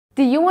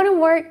Do you want to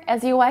work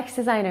as a UX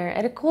designer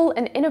at a cool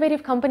and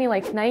innovative company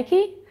like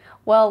Nike?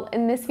 Well,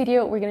 in this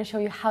video, we're going to show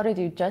you how to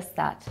do just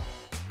that.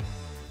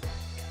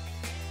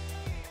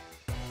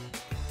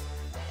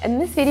 In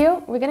this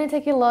video, we're going to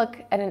take a look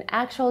at an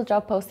actual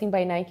job posting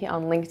by Nike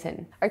on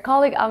LinkedIn. Our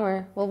colleague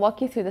Amr will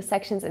walk you through the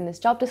sections in this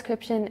job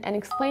description and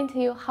explain to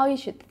you how you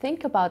should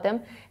think about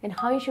them and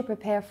how you should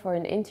prepare for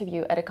an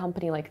interview at a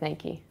company like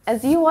Nike.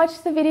 As you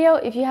watch the video,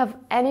 if you have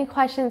any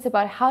questions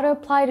about how to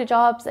apply to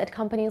jobs at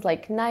companies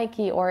like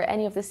Nike or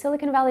any of the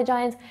Silicon Valley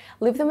giants,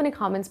 leave them in the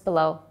comments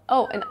below.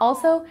 Oh, and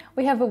also,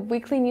 we have a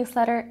weekly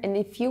newsletter, and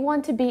if you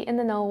want to be in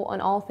the know on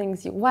all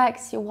things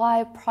UX,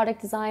 UI, product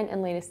design,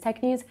 and latest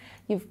tech news,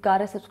 you've got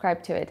to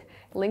subscribe to it.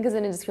 Link is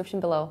in the description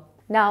below.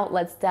 Now,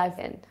 let's dive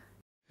in.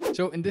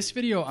 So in this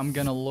video, I'm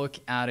gonna look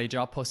at a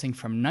job posting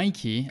from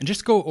Nike and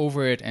just go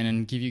over it and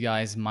then give you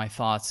guys my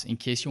thoughts in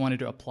case you wanted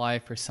to apply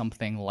for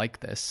something like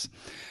this.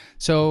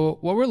 So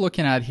what we're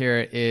looking at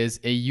here is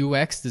a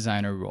UX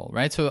designer role,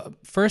 right? So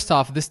first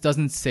off, this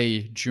doesn't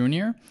say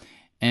junior.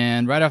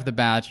 And right off the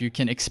bat, you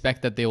can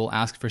expect that they will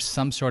ask for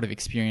some sort of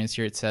experience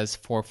here. It says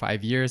 4 or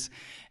 5 years.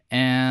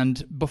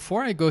 And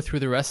before I go through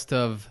the rest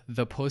of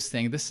the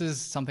posting, this is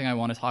something I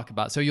want to talk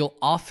about. So you'll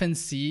often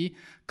see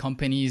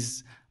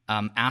companies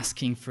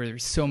asking for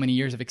so many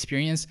years of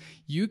experience.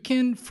 You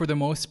can, for the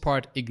most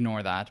part,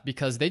 ignore that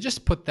because they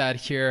just put that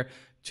here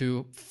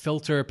to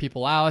filter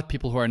people out,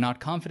 people who are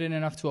not confident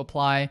enough to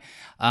apply.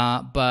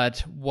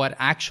 But what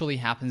actually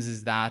happens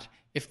is that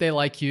if they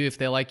like you, if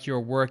they like your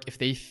work, if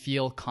they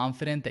feel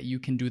confident that you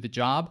can do the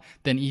job,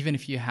 then even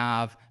if you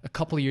have a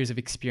couple of years of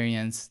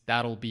experience,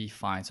 that'll be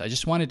fine. So I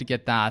just wanted to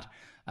get that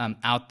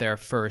out there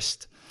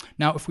first.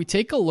 Now, if we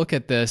take a look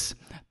at this,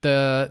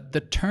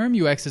 the term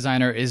UX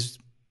designer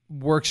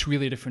works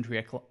really differently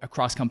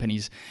across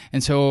companies.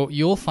 And so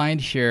you'll find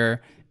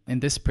here in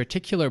this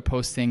particular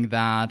posting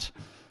that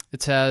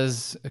it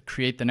says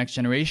create the next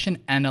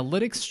generation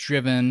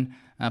analytics-driven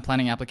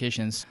planning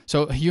applications.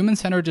 So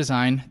human-centered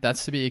design,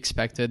 that's to be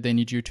expected. They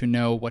need you to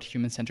know what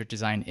human-centered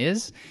design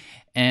is.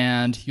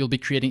 And you'll be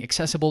creating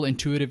accessible,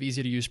 intuitive,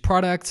 easy-to-use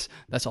products.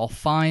 That's all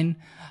fine.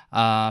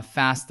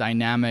 Fast,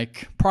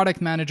 dynamic product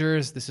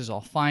managers. This is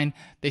all fine.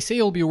 They say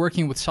you'll be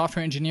working with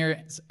software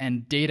engineers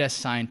and data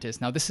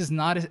scientists. Now, this is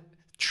not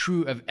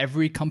true of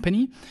every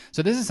company.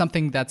 So this is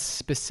something that's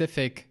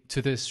specific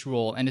to this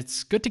role. And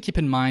it's good to keep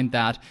in mind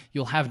that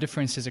you'll have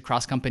differences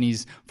across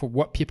companies for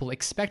what people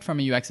expect from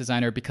a UX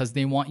designer because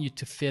they want you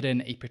to fit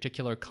in a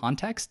particular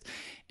context.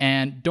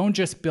 And don't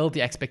just build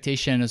the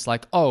expectation as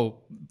like,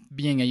 oh,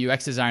 being a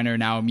UX designer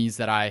now means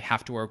that I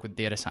have to work with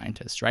data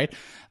scientists, right?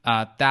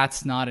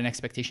 That's not an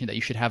expectation that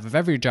you should have of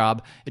every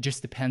job. It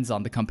just depends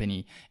on the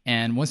company.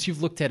 And once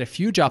you've looked at a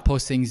few job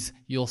postings,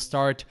 you'll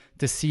start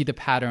to see the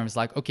patterns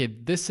like, okay,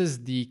 this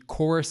is the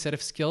core set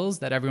of skills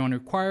that everyone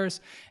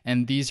requires.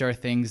 And these are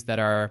things that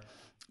are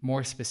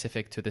more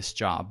specific to this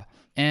job.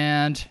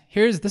 And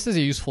this is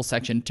a useful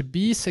section. To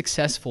be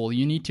successful,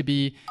 you need to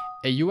be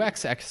a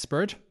UX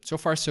expert. So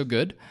far, so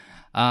good.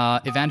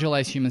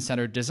 Evangelize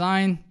human-centered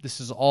design. This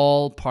is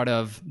all part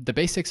of the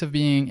basics of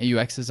being a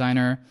UX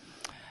designer.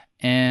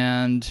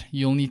 And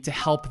you'll need to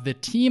help the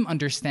team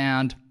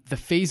understand the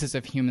phases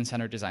of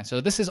human-centered design.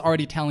 So this is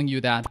already telling you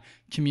that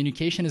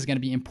communication is going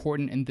to be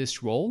important in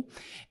this role.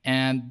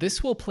 And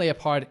this will play a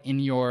part in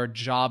your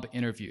job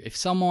interview. If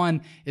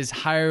someone is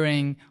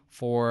hiring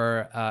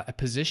for a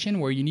position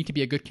where you need to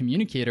be a good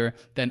communicator,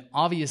 then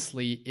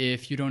obviously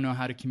if you don't know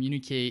how to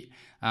communicate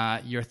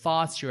your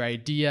thoughts, your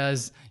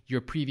ideas,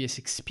 your previous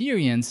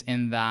experience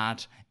in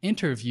that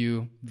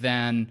interview,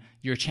 then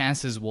your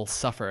chances will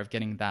suffer of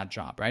getting that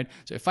job, right?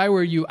 So if I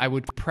were you, I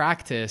would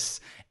practice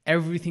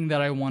everything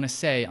that I want to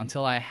say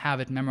until I have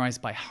it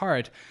memorized by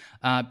heart,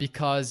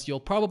 because you'll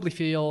probably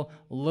feel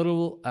a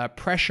little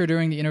pressure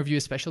during the interview,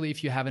 especially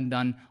if you haven't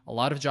done a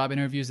lot of job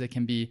interviews that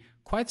can be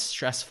quite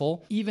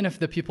stressful, even if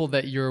the people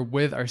that you're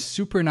with are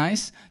super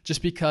nice,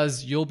 just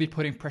because you'll be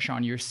putting pressure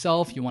on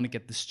yourself. You want to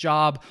get this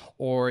job,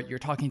 or you're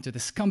talking to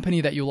this company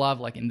that you love,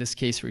 like in this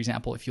case, for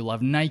example, if you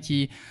love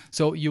Nike.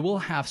 So you will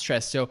have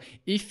stress. So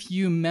if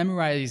you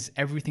memorize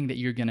everything that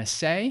you're going to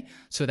say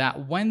so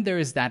that when there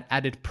is that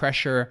added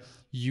pressure,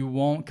 you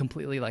won't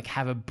completely like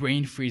have a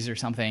brain freeze or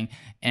something,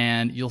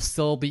 and you'll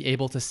still be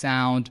able to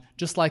sound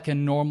just like a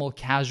normal,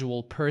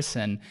 casual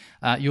person.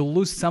 You'll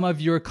lose some of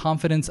your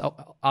confidence,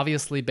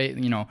 obviously,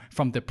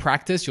 from the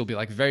practice. You'll be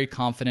like very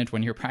confident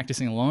when you're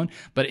practicing alone,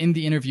 but in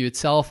the interview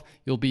itself,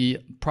 you'll be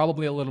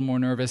probably a little more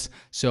nervous.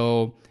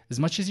 So as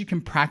much as you can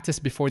practice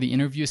before the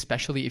interview,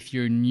 especially if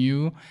you're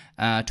new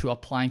to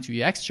applying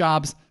to UX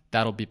jobs,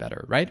 that'll be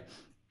better, right?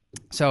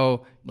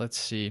 So let's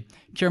see.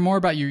 Care more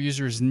about your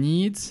user's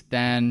needs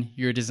than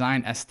your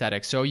design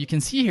aesthetic. So you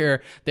can see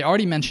here, they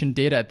already mentioned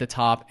data at the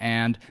top,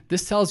 and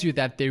this tells you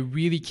that they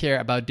really care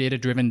about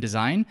data-driven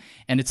design.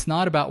 And it's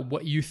not about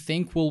what you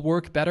think will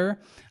work better.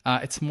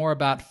 It's more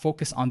about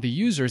focus on the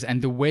users,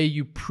 and the way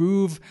you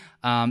prove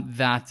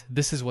that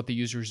this is what the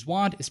users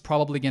want is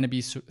probably going to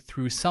be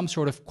through some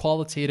sort of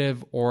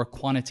qualitative or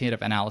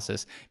quantitative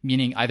analysis,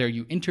 meaning either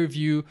you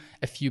interview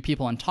a few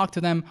people and talk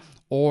to them,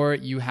 or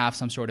you have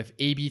some sort of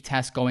A/B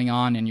test going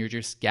on and you're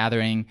just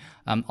gathering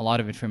a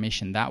lot of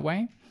information that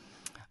way.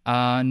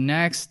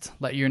 Next,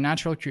 let your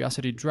natural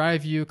curiosity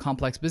drive you,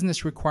 complex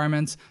business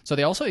requirements. So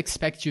they also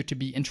expect you to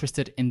be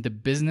interested in the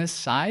business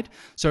side.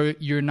 So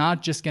you're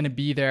not just going to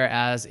be there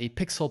as a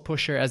pixel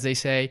pusher, as they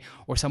say,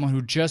 or someone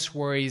who just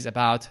worries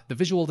about the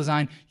visual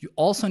design. You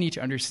also need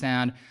to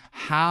understand,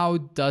 how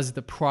does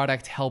the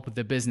product help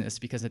the business?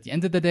 Because at the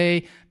end of the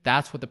day,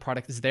 that's what the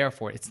product is there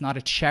for. It's not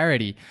a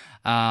charity.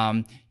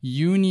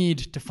 You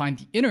need to find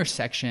the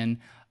intersection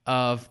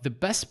of the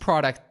best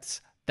products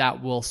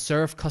that will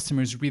serve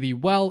customers really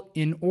well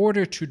in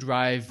order to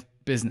drive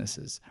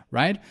businesses,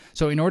 right?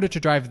 So in order to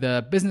drive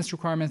the business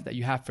requirements that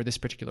you have for this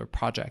particular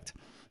project.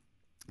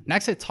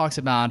 Next, it talks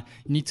about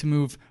you need to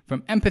move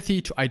from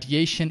empathy to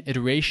ideation,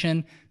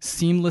 iteration,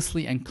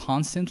 seamlessly and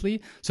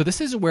constantly. So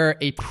this is where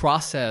a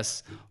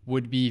process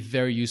would be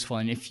very useful.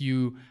 And if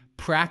you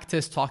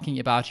practice talking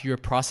about your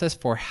process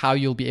for how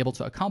you'll be able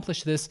to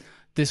accomplish this,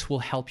 this will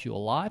help you a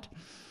lot.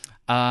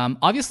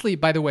 Obviously,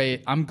 by the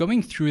way, I'm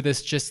going through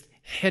this just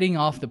hitting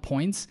off the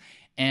points.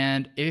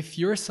 And if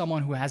you're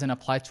someone who hasn't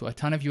applied to a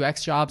ton of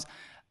UX jobs,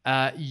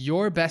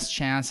 your best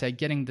chance at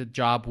getting the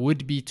job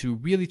would be to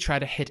really try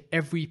to hit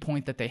every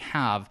point that they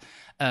have.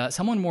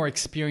 Someone more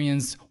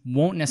experienced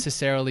won't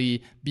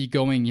necessarily be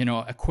going,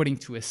 according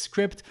to a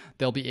script.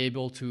 They'll be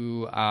able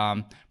to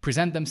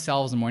present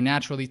themselves and more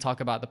naturally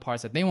talk about the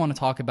parts that they want to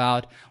talk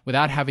about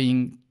without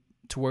having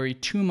to worry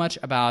too much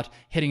about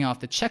hitting off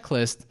the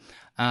checklist.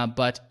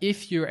 But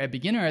if you're a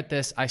beginner at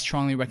this, I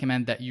strongly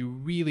recommend that you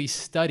really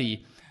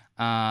study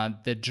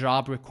the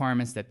job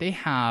requirements that they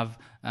have,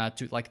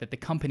 that the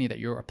company that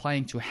you're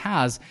applying to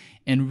has,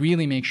 and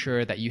really make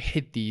sure that you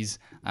hit these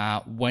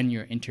when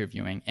you're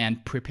interviewing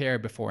and prepare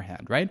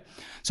beforehand, right?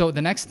 So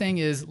the next thing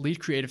is lead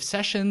creative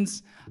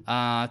sessions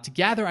to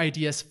gather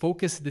ideas,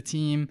 focus the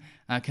team,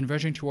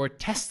 converging toward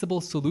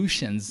testable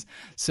solutions.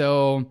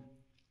 So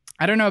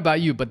I don't know about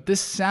you, but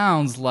this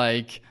sounds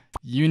like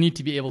you need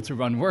to be able to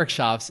run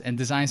workshops and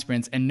design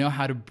sprints and know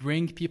how to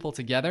bring people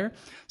together.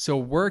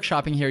 So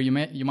workshopping here, you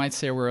might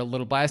say we're a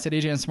little biased at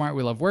AJ&Smart.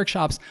 We love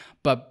workshops,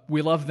 but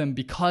we love them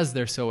because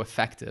they're so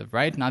effective,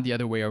 right? Not the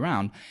other way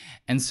around.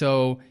 And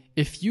so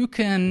if you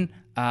can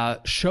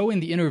show in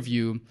the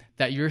interview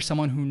that you're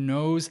someone who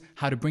knows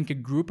how to bring a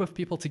group of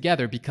people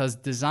together, because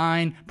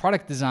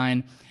product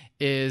design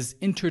is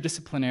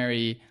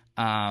interdisciplinary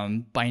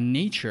by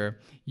nature,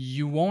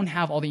 you won't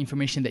have all the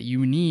information that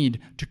you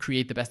need to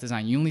create the best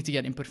design. You'll need to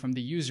get input from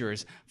the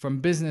users, from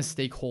business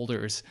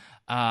stakeholders,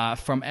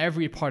 from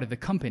every part of the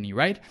company,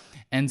 right?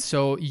 And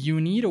so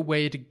you need a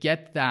way to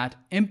get that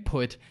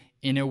input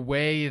in a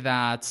way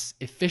that's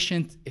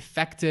efficient,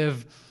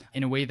 effective,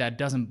 in a way that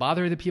doesn't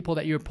bother the people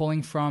that you're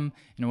pulling from,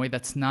 in a way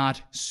that's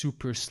not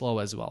super slow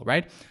as well,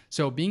 right?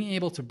 So being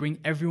able to bring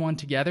everyone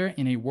together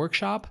in a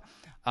workshop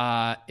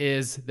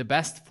is the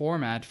best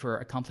format for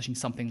accomplishing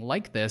something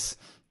like this.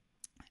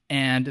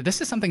 And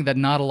this is something that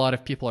not a lot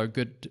of people are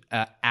good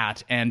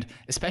at. And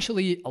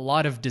especially a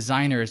lot of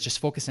designers just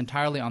focus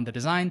entirely on the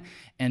design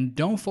and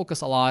don't focus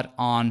a lot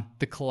on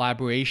the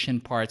collaboration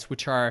parts,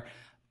 which are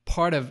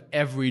part of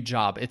every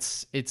job.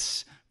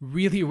 It's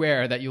really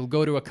rare that you'll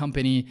go to a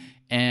company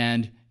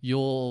and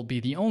you'll be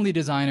the only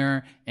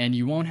designer and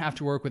you won't have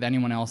to work with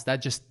anyone else.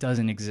 That just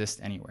doesn't exist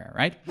anywhere,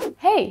 right?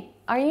 Hey,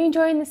 are you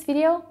enjoying this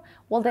video?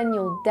 Well, then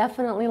you'll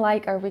definitely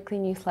like our weekly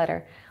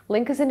newsletter.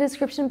 Link is in the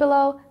description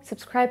below.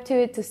 Subscribe to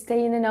it to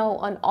stay in the know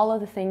on all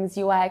of the things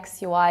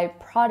UX, UI,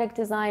 product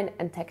design,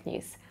 and tech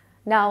news.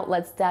 Now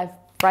let's dive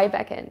right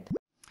back in.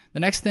 The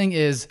next thing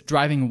is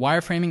driving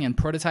wireframing and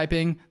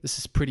prototyping. This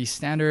is pretty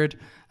standard.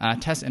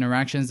 Test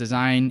interactions,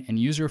 design, and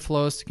user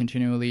flows to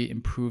continually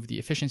improve the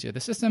efficiency of the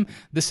system.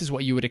 This is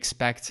what you would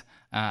expect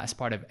as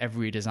part of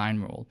every design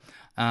rule.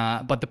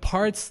 But the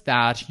parts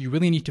that you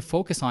really need to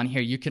focus on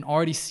here, you can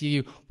already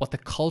see what the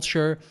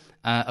culture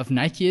of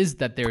Nike is,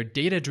 that they're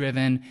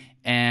data-driven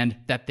and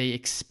that they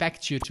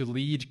expect you to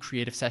lead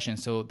creative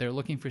sessions. So they're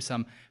looking for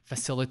some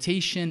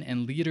facilitation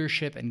and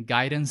leadership and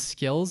guidance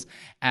skills,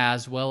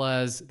 as well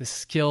as the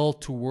skill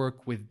to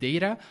work with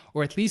data,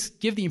 or at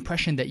least give the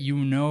impression that you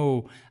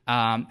know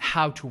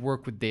how to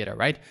work with data,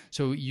 right?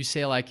 So you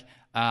say like,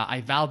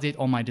 I validate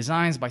all my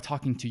designs by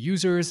talking to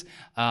users,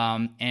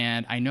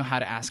 and I know how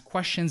to ask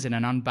questions in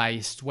an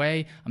unbiased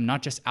way. I'm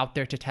not just out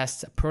there to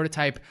test a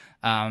prototype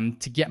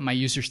to get my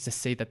users to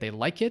say that they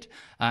like it.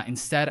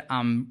 Instead,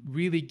 I'm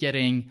really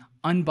getting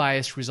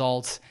unbiased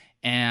results,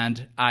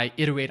 and I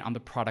iterate on the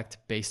product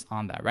based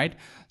on that, right?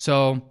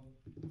 So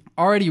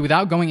already,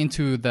 without going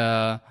into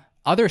the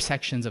other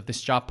sections of this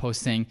job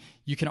posting,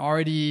 you can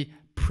already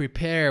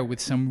prepare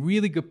with some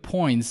really good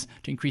points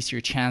to increase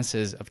your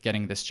chances of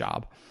getting this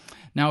job.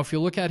 Now, if you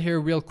look at here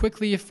real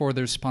quickly for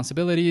the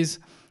responsibilities,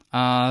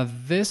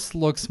 this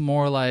looks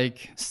more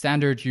like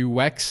standard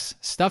UX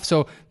stuff.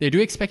 So they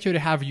do expect you to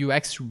have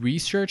UX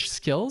research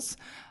skills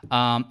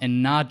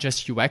and not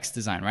just UX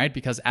design, right?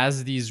 Because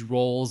as these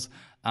roles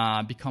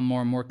become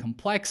more and more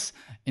complex.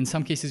 In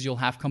some cases, you'll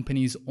have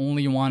companies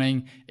only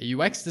wanting a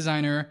UX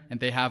designer and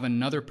they have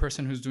another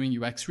person who's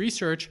doing UX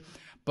research.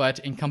 But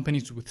in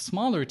companies with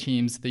smaller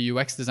teams, the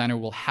UX designer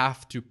will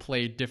have to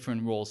play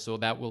different roles. So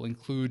that will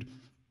include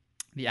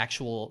the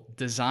actual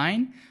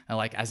design,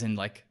 like as in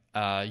like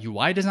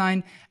UI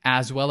design,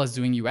 as well as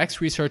doing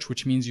UX research,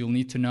 which means you'll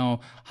need to know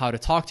how to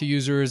talk to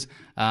users,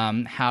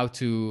 how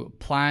to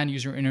plan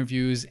user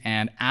interviews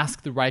and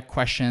ask the right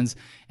questions.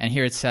 And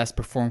here it says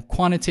perform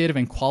quantitative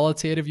and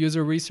qualitative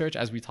user research,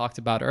 as we talked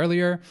about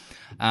earlier,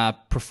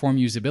 perform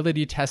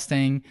usability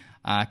testing,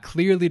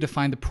 clearly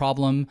define the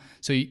problem.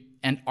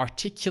 And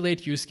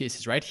articulate use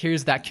cases, right?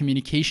 Here's that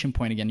communication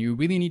point again. You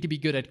really need to be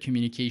good at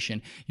communication.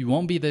 You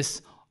won't be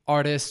this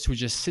artist who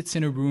just sits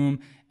in a room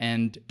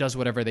and does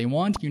whatever they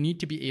want. You need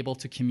to be able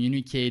to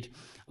communicate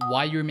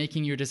why you're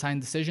making your design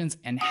decisions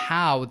and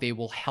how they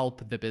will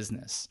help the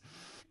business.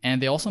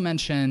 And they also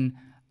mention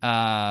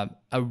a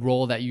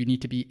role that you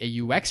need to be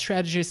a UX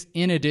strategist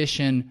in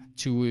addition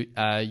to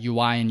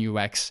UI and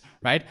UX,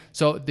 right?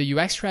 So the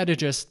UX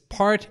strategist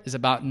part is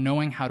about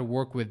knowing how to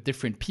work with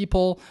different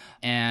people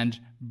and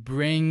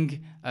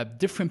bring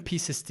different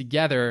pieces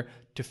together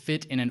to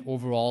fit in an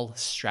overall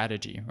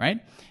strategy, right?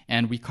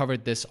 And we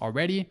covered this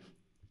already.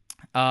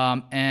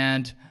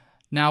 And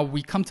now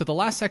we come to the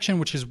last section,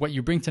 which is what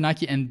you bring to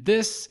Nike. And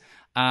this,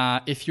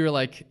 if you're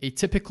like a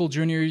typical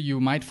junior, you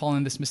might fall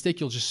in this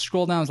mistake. You'll just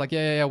scroll down. It's like,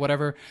 yeah,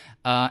 whatever.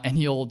 And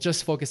you'll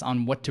just focus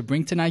on what to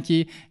bring to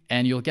Nike.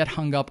 And you'll get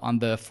hung up on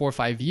the 4 or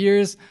 5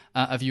 years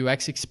of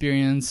UX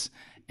experience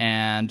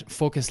and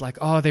focus like,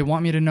 oh, they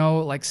want me to know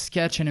like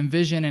Sketch and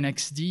InVision and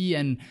XD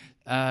and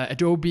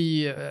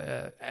Adobe,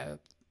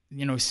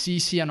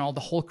 CC and all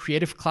the whole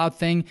Creative Cloud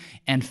thing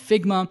and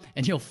Figma,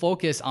 and you'll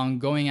focus on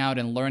going out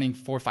and learning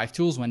 4 or 5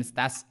 tools when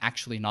that's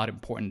actually not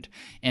important.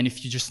 And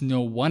if you just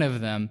know one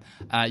of them,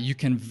 you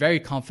can very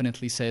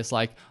confidently say, it's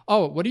like,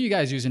 oh, what do you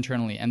guys use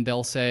internally? And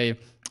they'll say,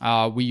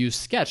 we use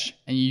Sketch.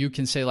 And you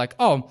can say like,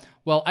 oh,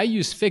 well, I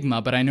use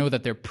Figma, but I know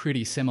that they're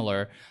pretty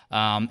similar,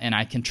 and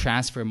I can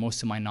transfer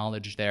most of my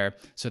knowledge there,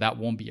 so that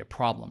won't be a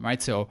problem, right?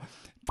 So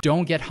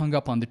don't get hung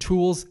up on the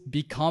tools.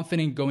 Be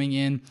confident going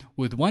in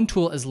with one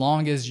tool as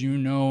long as you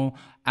know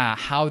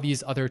how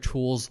these other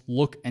tools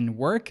look and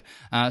work.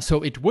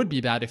 So it would be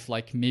bad if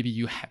like maybe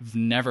you have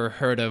never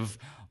heard of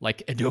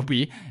like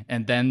Adobe,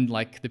 and then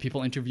like the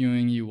people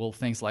interviewing you will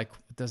think like,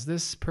 does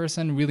this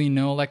person really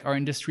know like our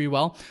industry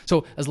well?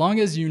 So as long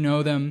as you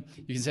know them,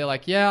 you can say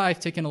like, yeah, I've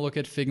taken a look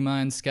at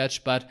Figma and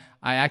Sketch, but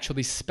I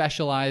actually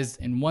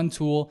specialized in one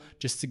tool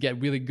just to get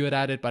really good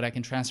at it, but I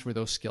can transfer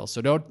those skills.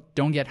 So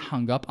don't get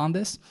hung up on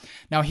this.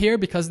 Now here,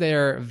 because they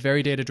are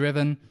very data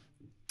driven,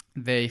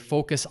 they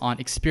focus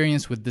on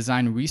experience with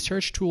design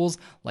research tools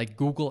like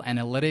Google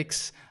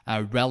Analytics,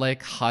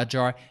 Relic,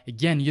 Hotjar.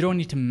 Again, you don't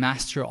need to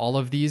master all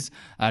of these.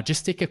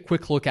 Just take a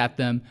quick look at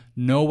them,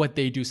 know what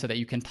they do so that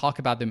you can talk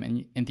about them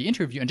in the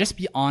interview, and just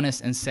be honest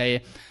and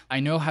say,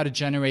 I know how to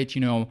generate,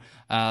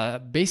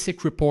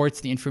 basic reports,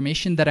 the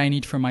information that I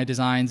need for my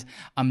designs.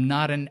 I'm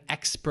not an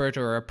expert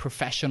or a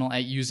professional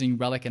at using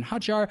Relic and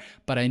Hotjar,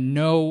 but I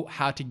know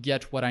how to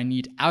get what I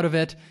need out of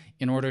it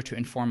in order to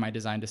inform my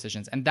design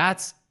decisions. And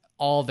that's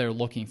all they're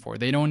looking for.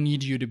 They don't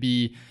need you to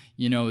be,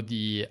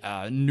 the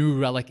new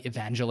Relic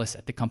evangelist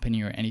at the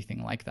company or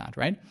anything like that,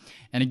 right?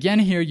 And again,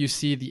 here you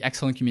see the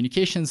excellent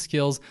communication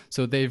skills.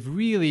 So they've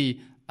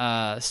really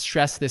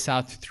stressed this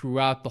out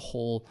throughout the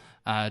whole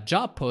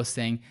job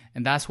posting.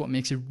 And that's what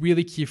makes it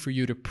really key for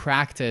you to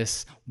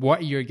practice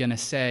what you're going to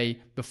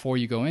say before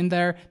you go in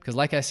there. Because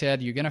like I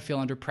said, you're going to feel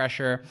under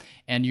pressure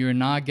and you're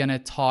not going to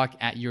talk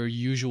at your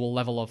usual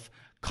level of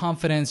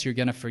confidence. You're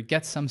going to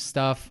forget some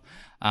stuff.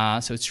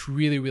 So it's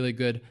really, really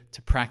good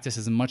to practice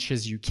as much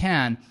as you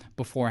can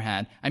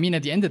beforehand. I mean,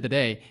 at the end of the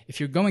day, if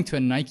you're going to a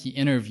Nike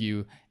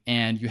interview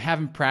and you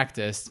haven't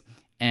practiced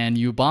and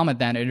you bomb at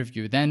that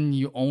interview, then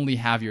you only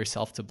have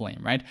yourself to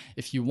blame, right?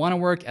 If you want to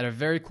work at a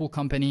very cool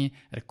company,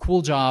 at a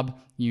cool job,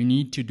 you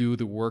need to do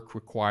the work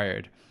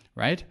required,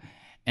 right?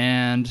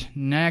 And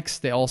next,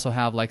 they also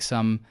have like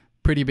some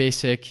pretty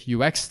basic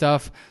UX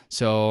stuff.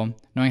 So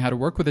knowing how to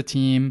work with a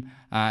team,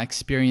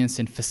 experience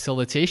in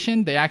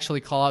facilitation. They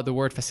actually call out the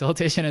word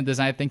facilitation in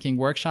design thinking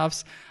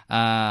workshops.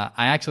 I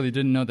actually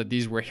didn't know that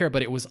these were here,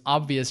 but it was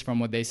obvious from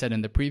what they said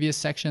in the previous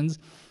sections.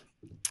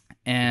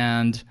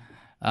 And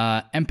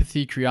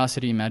empathy,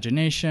 curiosity,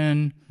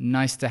 imagination,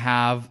 nice to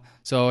have.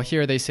 So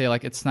here they say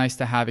like it's nice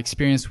to have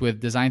experience with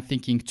design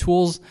thinking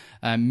tools,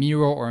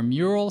 Miro or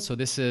Mural. So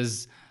this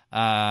is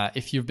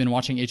if you've been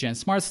watching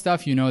AJ&Smart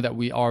stuff, you know that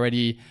we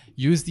already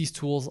use these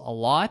tools a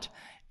lot.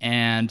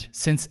 And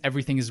since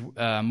everything is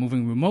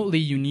moving remotely,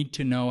 you need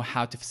to know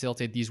how to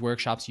facilitate these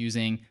workshops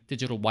using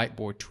digital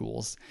whiteboard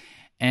tools.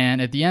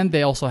 And at the end,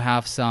 they also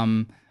have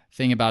some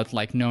thing about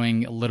like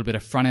knowing a little bit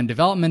of front-end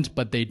development,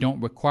 but they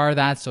don't require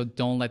that. So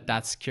don't let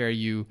that scare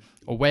you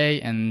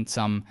away, and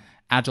some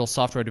agile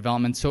software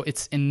development. So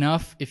it's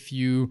enough if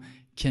you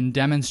can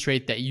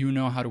demonstrate that you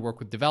know how to work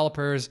with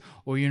developers,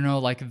 or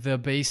like the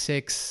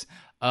basics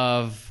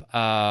of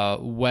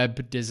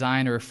web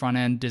design or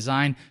front-end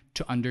design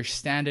to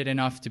understand it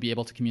enough to be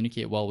able to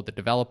communicate well with the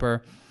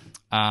developer.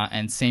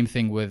 And same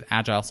thing with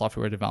agile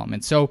software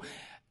development. So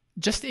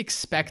just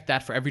expect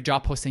that for every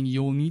job posting,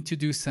 you'll need to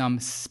do some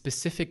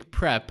specific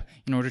prep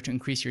in order to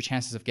increase your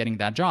chances of getting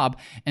that job.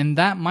 And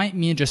that might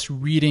mean just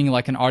reading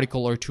like an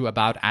article or two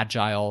about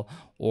agile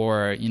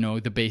or,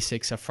 the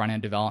basics of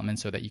front-end development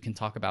so that you can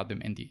talk about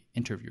them in the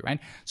interview,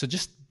 right? So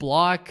just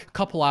block a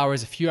couple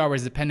hours, a few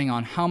hours, depending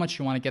on how much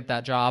you want to get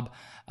that job.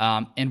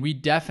 And we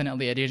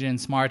definitely at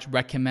AJ&Smart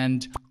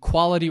recommend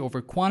quality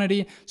over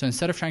quantity. So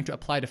instead of trying to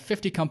apply to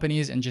 50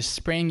 companies and just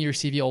spraying your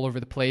CV all over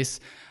the place,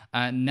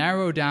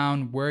 narrow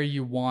down where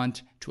you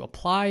want to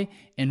apply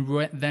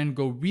and then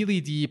go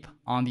really deep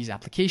on these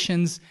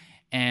applications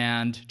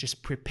and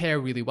just prepare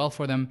really well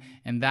for them.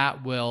 And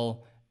that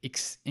will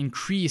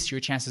increase your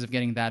chances of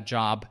getting that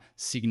job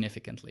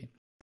significantly.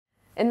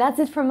 And that's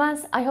it from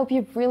us. I hope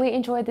you've really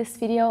enjoyed this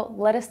video.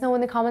 Let us know in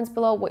the comments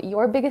below what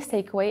your biggest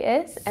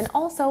takeaway is. And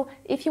also,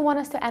 if you want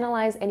us to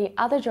analyze any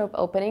other job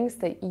openings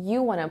that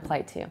you want to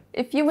apply to.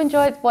 If you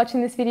enjoyed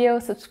watching this video,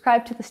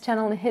 subscribe to this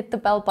channel and hit the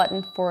bell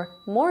button for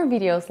more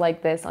videos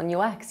like this on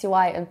UX,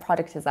 UI, and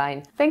product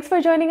design. Thanks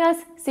for joining us.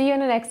 See you in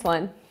the next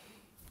one.